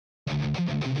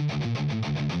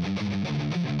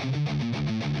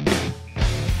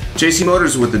JC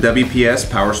Motors with the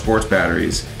WPS Power Sports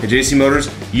Batteries. At JC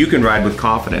Motors, you can ride with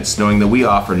confidence knowing that we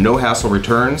offer no hassle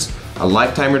returns, a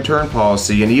lifetime return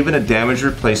policy, and even a damage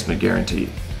replacement guarantee.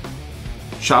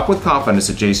 Shop with confidence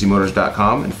at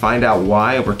jcmotors.com and find out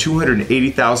why over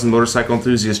 280,000 motorcycle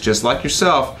enthusiasts just like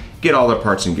yourself get all their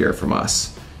parts and gear from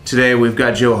us. Today we've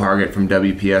got Joe Hargett from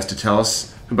WPS to tell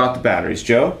us about the batteries.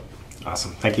 Joe?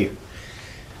 Awesome, thank you.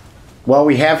 Well,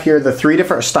 we have here the three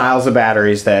different styles of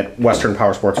batteries that Western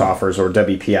Power Sports offers, or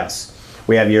WPS.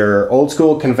 We have your old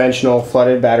school conventional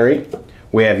flooded battery,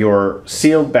 we have your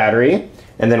sealed battery,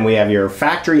 and then we have your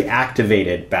factory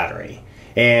activated battery.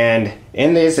 And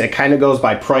in this, it kind of goes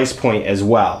by price point as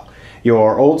well.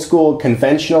 Your old school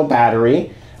conventional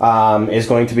battery is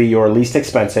going to be your least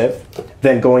expensive.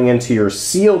 Then going into your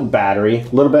sealed battery, a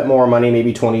little bit more money,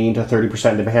 maybe 20 to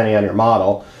 30% depending on your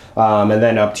model. And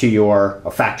then up to your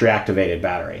factory activated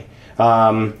battery.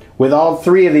 With all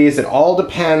three of these, it all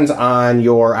depends on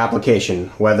your application,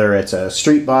 whether it's a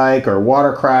street bike or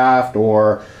watercraft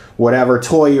or whatever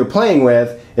toy you're playing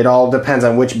with. It all depends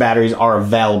on which batteries are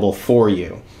available for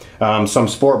you. Some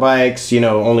sport bikes,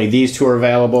 only these two are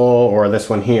available, or this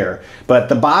one here. But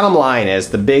the bottom line is,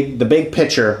 the big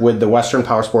picture with the Western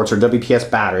Power Sports or WPS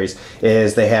batteries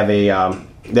is they have a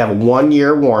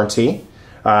 1-year warranty.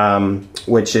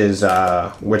 Which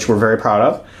we're very proud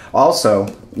of.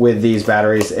 Also, with these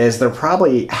batteries is they're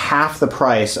probably half the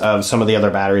price of some of the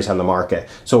other batteries on the market.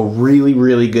 So really,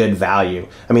 really good value.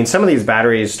 I mean, some of these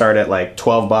batteries start at like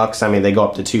 12 bucks. I mean, they go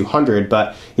up to 200,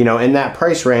 but in that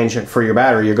price range for your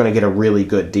battery, you're going to get a really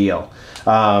good deal.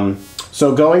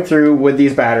 So going through with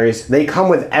these batteries, they come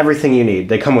with everything you need.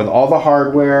 They come with all the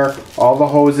hardware, all the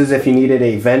hoses. If you needed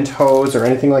a vent hose or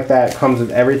anything like that, it comes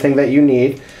with everything that you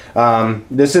need.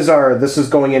 This is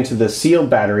going into the sealed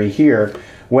battery here.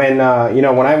 When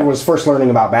when I was first learning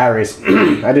about batteries,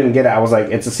 I didn't get it. I was like,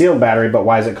 it's a sealed battery, but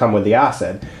why does it come with the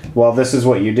acid? Well, this is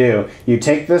what you do. You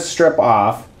take this strip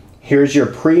off. Here's your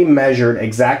pre-measured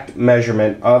exact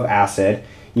measurement of acid.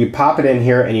 You pop it in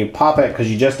here and you pop it because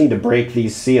you just need to break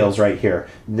these seals right here.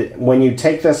 When you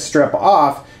take this strip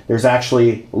off, there's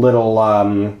actually a little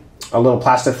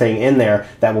plastic thing in there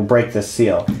that will break this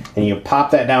seal. And you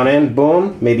pop that down in,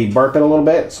 boom, maybe burp it a little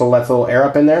bit so it lets a little air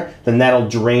up in there, then that'll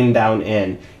drain down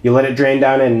in. You let it drain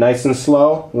down in nice and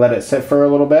slow, let it sit for a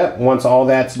little bit. Once all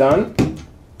that's done,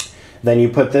 then you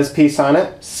put this piece on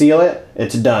it, seal it,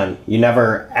 it's done. You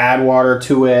never add water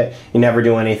to it, you never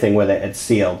do anything with it, it's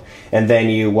sealed. And then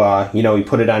you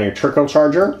put it on your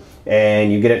turbocharger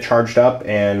and you get it charged up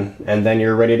and then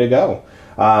you're ready to go.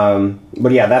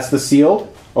 But yeah, that's the sealed.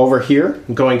 Over here,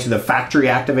 going to the factory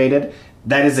activated,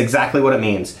 that is exactly what it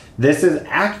means. This is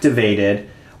activated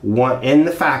in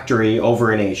the factory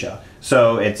over in Asia.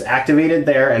 So it's activated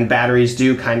there, and batteries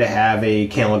do kind of have a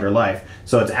calendar life.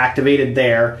 So it's activated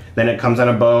there, then it comes on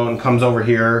a boat and comes over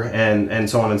here and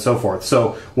so on and so forth.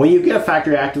 So when you get a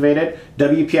factory activated,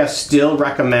 WPS still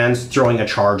recommends throwing a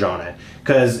charge on it,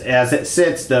 because as it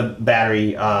sits, the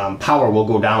battery power will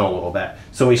go down a little bit.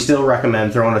 So we still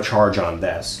recommend throwing a charge on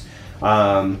this.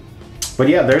 But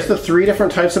yeah, there's the three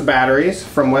different types of batteries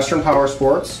from Western Power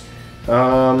Sports.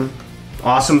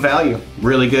 Awesome value,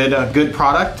 really good, good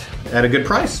product at a good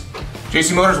price.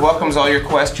 JC Motors welcomes all your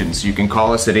questions. You can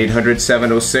call us at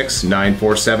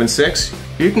 800-706-9476.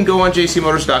 You can go on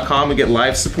jcmotors.com and get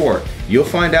live support. You'll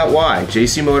find out why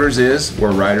JC Motors is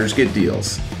where riders get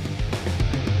deals.